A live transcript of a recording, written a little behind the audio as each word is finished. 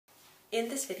in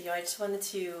this video, I just wanted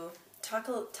to talk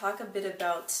a bit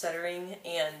about stuttering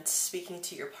and speaking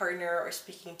to your partner or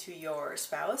speaking to your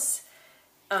spouse.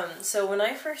 So when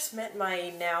I first met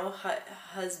my now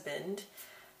husband,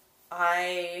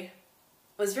 I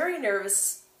was very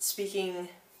nervous speaking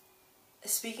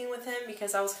with him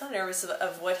because I was kind of nervous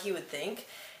of what he would think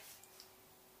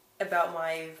about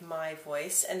my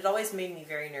voice, and it always made me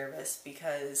very nervous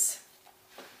because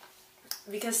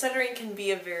stuttering can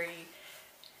be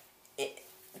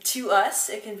to us,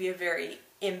 it can be a very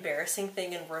embarrassing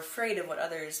thing, and we're afraid of what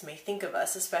others may think of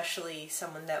us, especially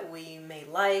someone that we may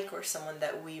like or someone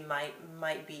that we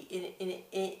might be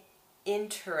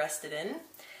interested in.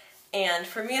 And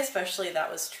for me especially,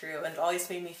 that was true, and it always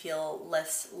made me feel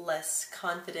less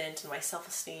confident, and my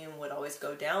self-esteem would always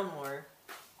go down more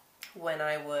when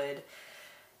I would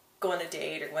go on a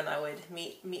date or when I would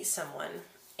meet someone.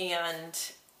 And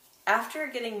after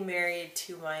getting married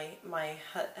to my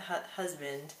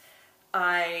husband,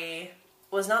 I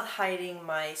was not hiding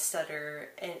my stutter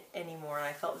anymore, and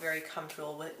I felt very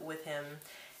comfortable with him.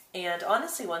 And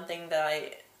honestly, one thing that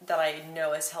I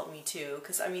know has helped me too,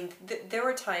 because I mean, there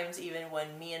were times even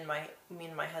when me and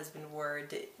my husband were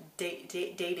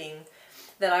dating,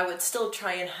 that I would still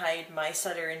try and hide my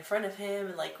stutter in front of him,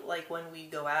 and like when we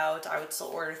go out, I would still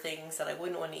order things that I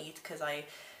wouldn't want to eat because I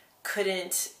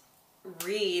couldn't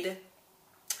read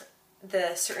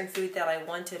the certain food that I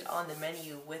wanted on the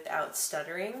menu without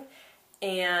stuttering.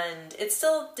 And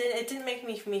it didn't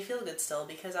make me feel good still,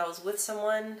 because I was with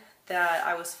someone that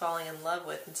I was falling in love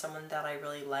with and someone that I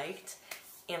really liked,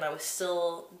 and I was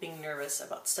still being nervous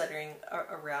about stuttering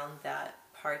around that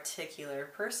particular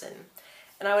person.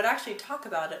 And I would actually talk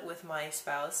about it with my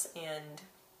spouse,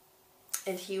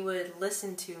 and he would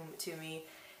listen to me,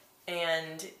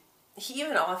 and he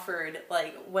even offered,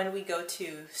 like when we go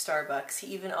to Starbucks, he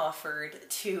even offered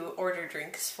to order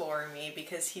drinks for me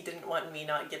because he didn't want me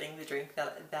not getting the drink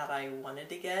that I wanted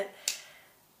to get.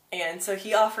 And so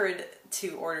he offered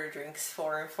to order drinks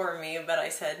for me, but I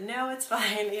said no, it's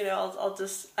fine. You know, I'll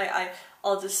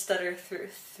just stutter through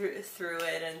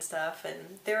it and stuff.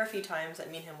 And there were a few times that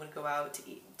me and him would go out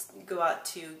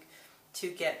to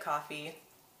get coffee,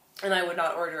 and I would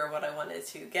not order what I wanted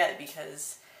to get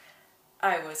because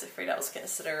I was afraid I was going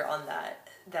to stutter on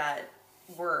that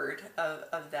word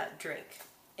of that drink.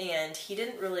 And he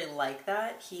didn't really like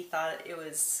that. He thought it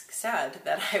was sad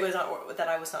that I was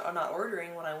not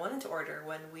ordering what I wanted to order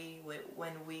when we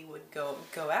would go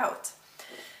out.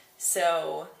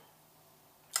 So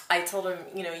I told him,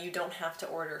 you know, you don't have to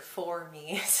order for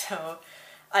me. So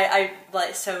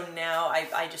so now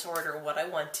I just order what I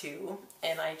want to,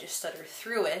 and I just stutter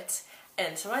through it.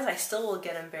 And sometimes I still will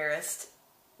get embarrassed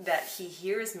that he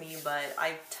hears me, but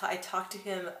I talk to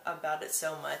him about it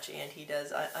so much, and he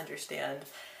does understand,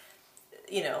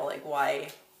 you know, like why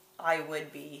I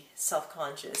would be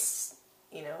self-conscious,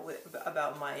 you know,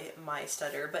 about my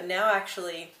stutter. But now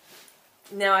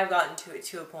I've gotten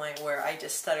to a point where I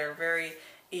just stutter very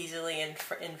easily in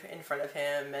front of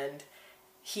him, and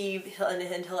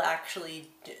he'll actually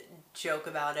joke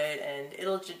about it, and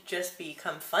it'll just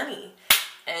become funny.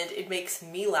 And it makes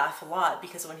me laugh a lot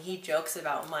because when he jokes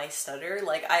about my stutter,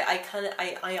 like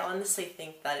I honestly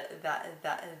think that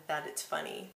it's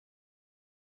funny.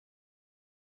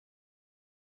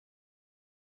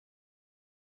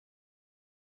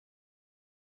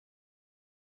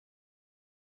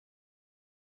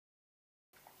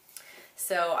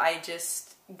 So I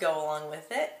just go along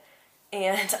with it,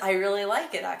 and I really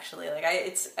like it actually. Like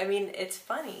it's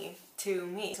funny to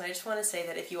me. So I just want to say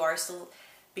that if you are still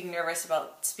being nervous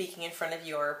about speaking in front of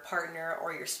your partner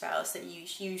or your spouse, that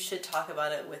you should talk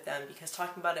about it with them, because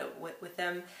talking about it with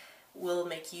them will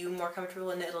make you more comfortable,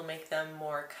 and it'll make them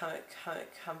more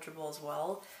comfortable as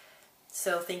well.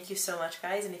 So thank you so much,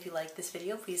 guys, and if you like this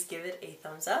video, please give it a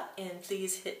thumbs up, and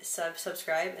please hit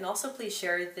subscribe, and also please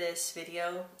share this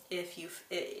video if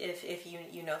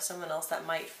you know someone else that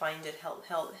might find it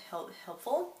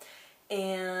helpful.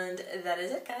 And that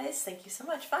is it, guys. Thank you so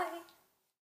much. Bye.